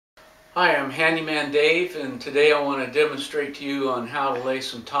Hi, I'm Handyman Dave, and today I want to demonstrate to you on how to lay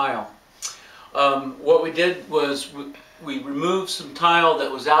some tile. What we did was we removed some tile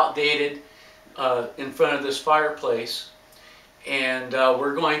that was outdated in front of this fireplace, and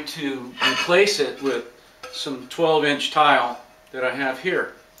we're going to replace it with some 12-inch tile that I have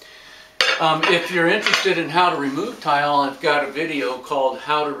here. If you're interested in how to remove tile, I've got a video called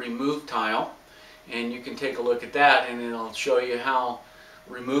How to Remove Tile, and you can take a look at that, and it'll show you how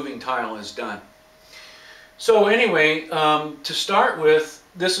removing tile is done. So anyway, to start with,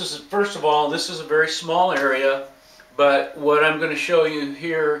 first of all, this is a very small area, but what I'm going to show you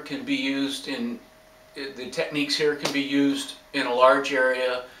here can be used the techniques here can be used in a large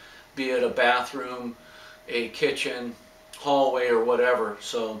area, be it a bathroom, a kitchen, hallway, or whatever.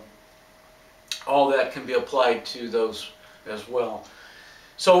 So all that can be applied to those as well.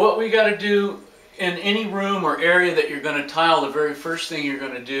 So what we got to do in any room or area that you're going to tile, the very first thing you're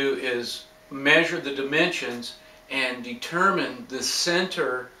going to do is measure the dimensions and determine the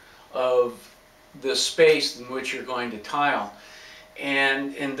center of the space in which you're going to tile.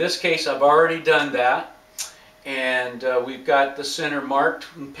 And in this case, I've already done that, and we've got the center marked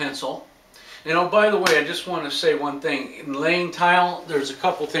in pencil. And oh, by the way, I just want to say one thing. In laying tile, there's a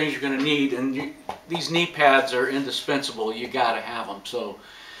couple things you're going to need, and these knee pads are indispensable. You got to have them. So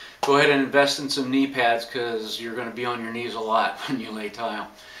go ahead and invest in some knee pads, because you're going to be on your knees a lot when you lay tile,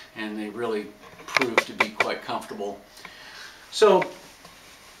 and they really prove to be quite comfortable. So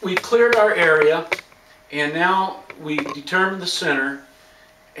we've cleared our area, and now we determined the center.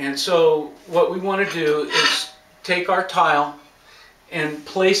 And so what we want to do is take our tile and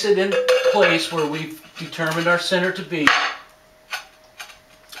place it in place where we've determined our center to be.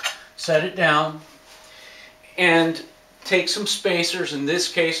 Set it down and take some spacers. In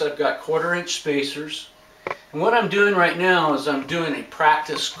this case, I've got 1/4-inch spacers. And what I'm doing right now is I'm doing a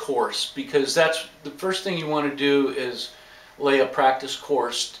practice course, because that's the first thing you want to do, is lay a practice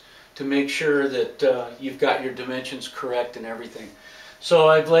course to make sure that you've got your dimensions correct and everything. So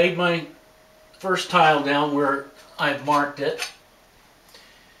I've laid my first tile down where I've marked it.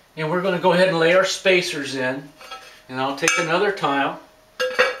 And we're going to go ahead and lay our spacers in. And I'll take another tile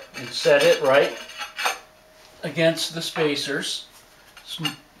and set it right against the spacers. So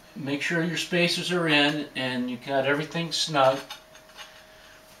make sure your spacers are in and you've got everything snug.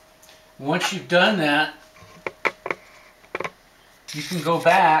 Once you've done that, you can go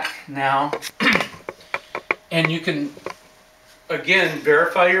back now and you can again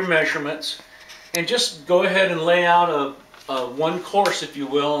verify your measurements and just go ahead and lay out one course, if you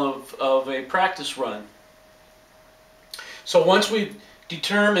will, of a practice run. So once we've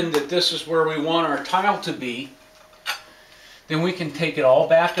determined that this is where we want our tile to be, then we can take it all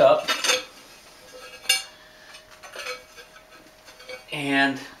back up,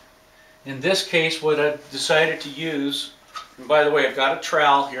 and in this case what I've decided to use, and by the way, I've got a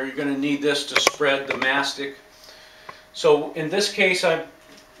trowel here. You're going to need this to spread the mastic. So in this case I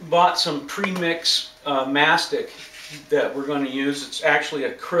bought some pre-mix mastic that we're going to use. It's actually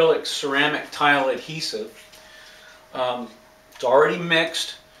acrylic ceramic tile adhesive. It's already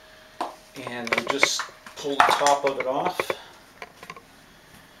mixed, and we'll just pull the top of it off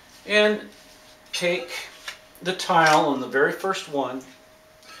and take the tile on the very first one,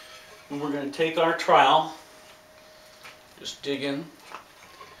 and we're going to take our trowel, just dig in,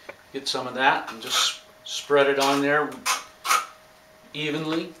 get some of that, and just spread it on there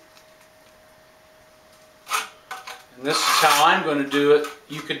evenly. And this is how I'm going to do it.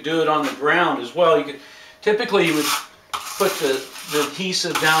 You could do it on the ground as well. Typically you would put the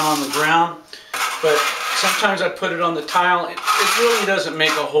adhesive down on the ground, but sometimes I put it on the tile. It really doesn't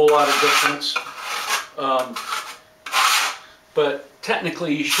make a whole lot of difference. But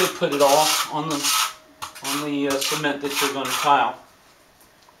technically you should put it all on the cement that you're going to tile.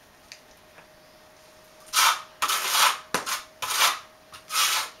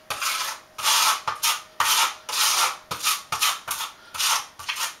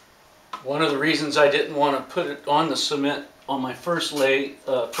 One of the reasons I didn't want to put it on the cement on my first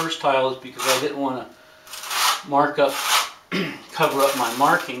tile is because I didn't want to cover up my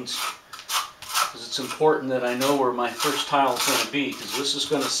markings, because it's important that I know where my first tile is going to be, because this is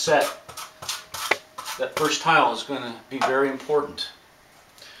going to set, that first tile is going to be very important.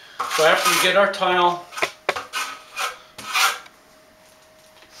 So after we get our tile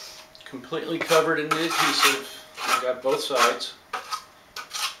completely covered in the adhesive, we've got both sides.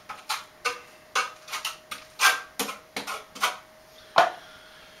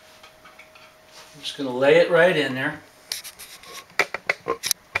 I'm just going to lay it right in there.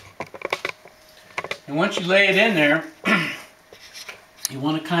 And once you lay it in there, you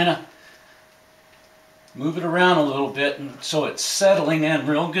want to kind of Move it around a little bit and so it's settling in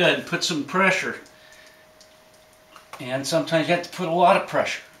real good, and put some pressure. And sometimes you have to put a lot of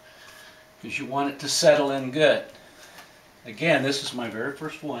pressure because you want it to settle in good. Again, this is my very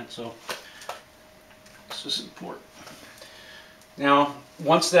first one, so this is important. Now,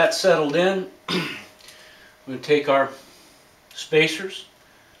 once that's settled in, we're going to take our spacers,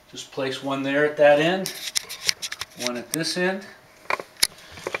 just place one there at that end, one at this end.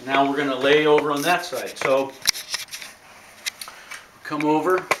 Now we're going to lay over on that side. So, come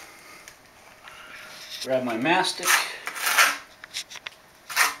over, grab my mastic.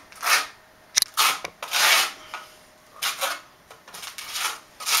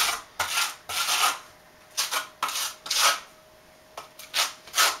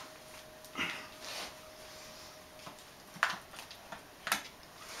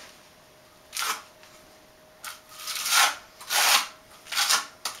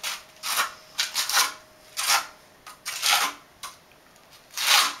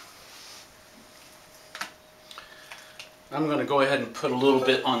 I'm going to go ahead and put a little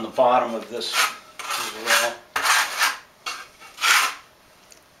bit on the bottom of this as well.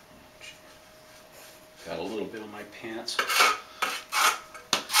 Got a little bit on my pants.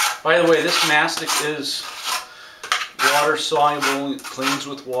 By the way, this mastic is water soluble. It cleans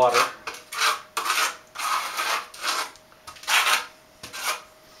with water.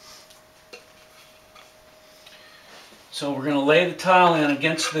 So we're going to lay the tile in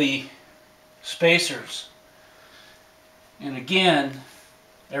against the spacers. And again,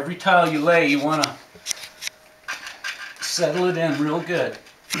 every tile you lay, you want to settle it in real good.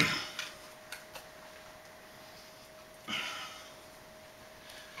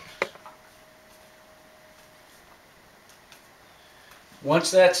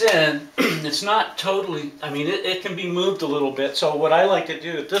 Once that's in, it's not totally, I mean, it can be moved a little bit. So what I like to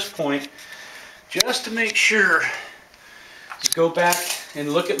do at this point, just to make sure, is go back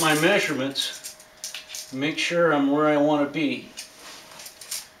and look at my measurements. Make sure I'm where I want to be.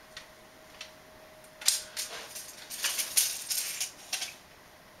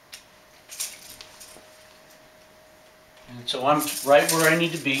 And so I'm right where I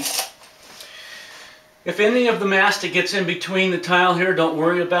need to be. If any of the mastic gets in between the tile here, don't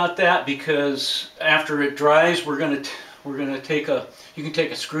worry about that, because after it dries, we're gonna take you can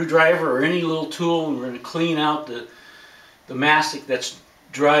take a screwdriver or any little tool, and we're gonna clean out the mastic that's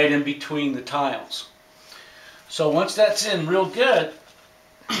dried in between the tiles. So once that's in real good,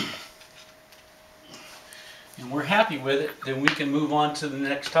 and we're happy with it, then we can move on to the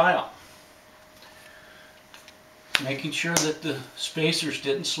next tile. Making sure that the spacers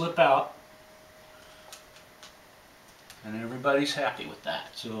didn't slip out. And everybody's happy with that.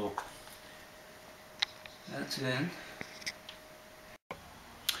 So that's in.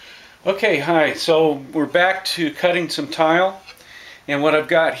 Okay, hi. So we're back to cutting some tile. And what I've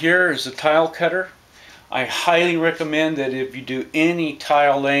got here is a tile cutter. I highly recommend that if you do any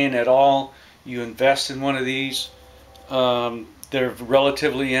tile laying at all, you invest in one of these. They're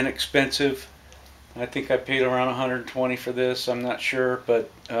relatively inexpensive. I think I paid around 120 for this. I'm not sure,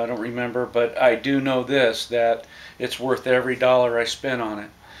 but I don't remember. But I do know this, that it's worth every dollar I spent on it.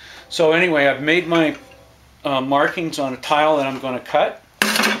 So anyway, I've made my markings on a tile that I'm going to cut.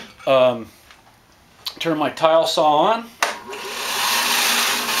 Turn my tile saw on.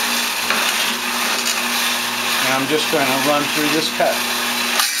 And I'm just going to run through this cut.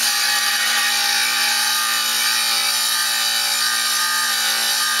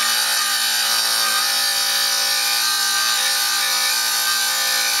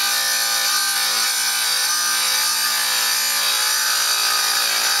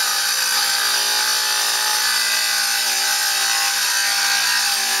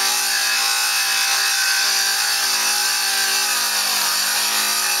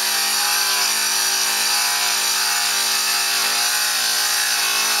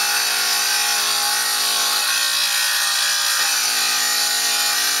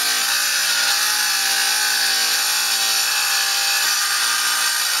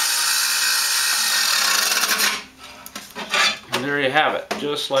 And there you have it,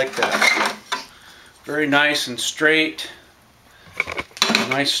 just like that. Very nice and straight. A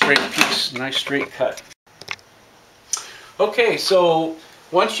nice straight piece, nice straight cut. Okay, so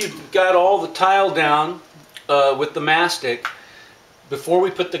once you've got all the tile down with the mastic, before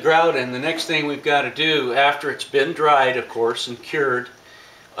we put the grout in, the next thing we've got to do, after it's been dried, of course, and cured,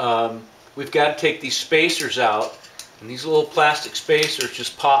 we've got to take these spacers out. And these little plastic spacers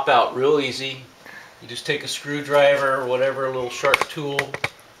just pop out real easy. You just take a screwdriver or whatever, a little sharp tool,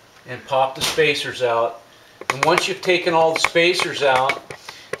 and pop the spacers out. And once you've taken all the spacers out,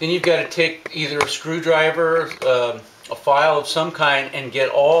 Then you've got to take either a screwdriver, a file of some kind, and get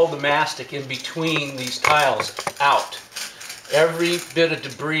all the mastic in between these tiles out. Every bit of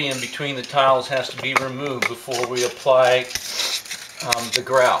debris in between the tiles has to be removed before we apply the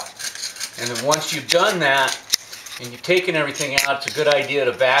grout. And then once you've done that and you've taken everything out, it's a good idea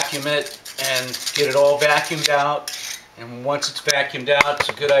to vacuum it and get it all vacuumed out. And once it's vacuumed out, it's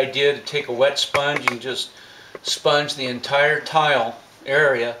a good idea to take a wet sponge and just sponge the entire tile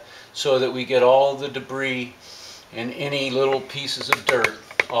area so that we get all the debris and any little pieces of dirt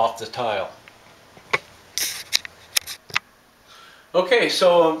off the tile. Okay,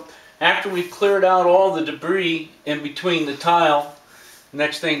 so after we've cleared out all the debris in between the tile, the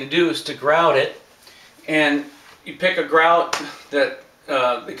next thing to do is to grout it. And you pick a grout that,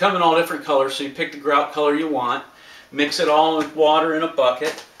 they come in all different colors, so you pick the grout color you want, mix it all with water in a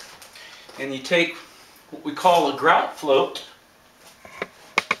bucket, and you take what we call a grout float,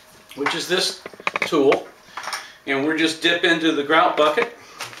 which is this tool, and we're just dip into the grout bucket,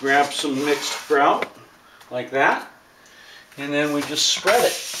 grab some mixed grout like that, and then we just spread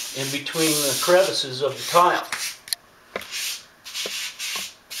it in between the crevices of the tile.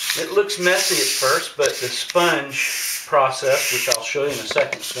 It looks messy at first, but the sponge process, which I'll show you in a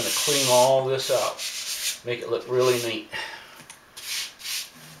second, is going to clean all this up, make it look really neat.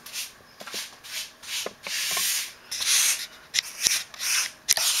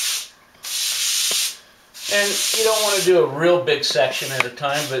 And you don't want to do a real big section at a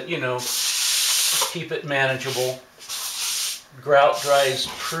time, but you know, keep it manageable. Grout dries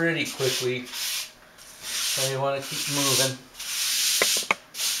pretty quickly, so you want to keep moving.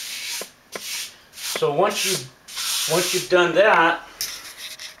 So once you've done that,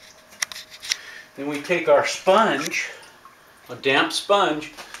 then we take our sponge, a damp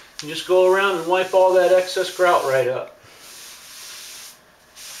sponge, and just go around and wipe all that excess grout right up.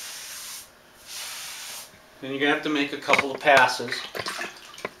 Then you're going to have to make a couple of passes.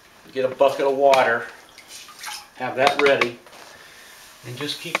 Get a bucket of water, have that ready, and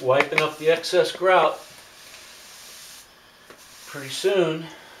just keep wiping up the excess grout. Pretty soon,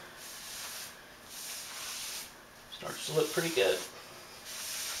 starts to look pretty good.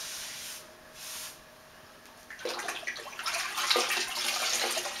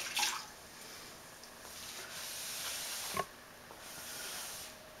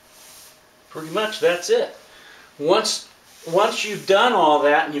 Pretty much that's it. Once you've done all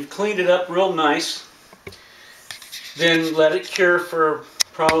that and you've cleaned it up real nice, then let it cure for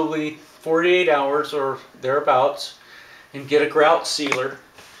probably 48 hours or thereabouts, and get a grout sealer.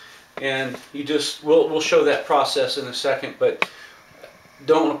 And you just, we'll show that process in a second, but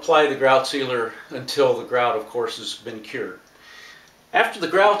don't apply the grout sealer until the grout, of course, has been cured. After the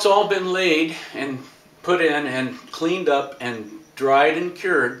grout's all been laid and put in and cleaned up and dried and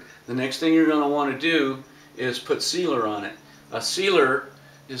cured, the next thing you're going to want to do is put sealer on it. A sealer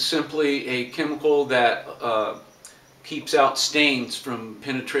is simply a chemical that keeps out stains from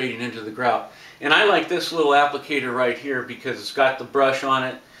penetrating into the grout. And I like this little applicator right here because it's got the brush on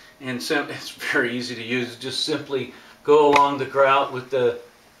it, and it's very easy to use. Just simply go along the grout with the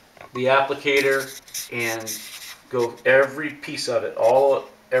applicator and go every piece of it,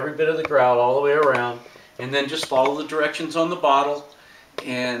 every bit of the grout all the way around, and then just follow the directions on the bottle,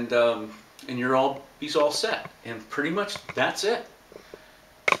 and you're all set. And pretty much that's it.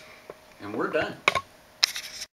 And we're done.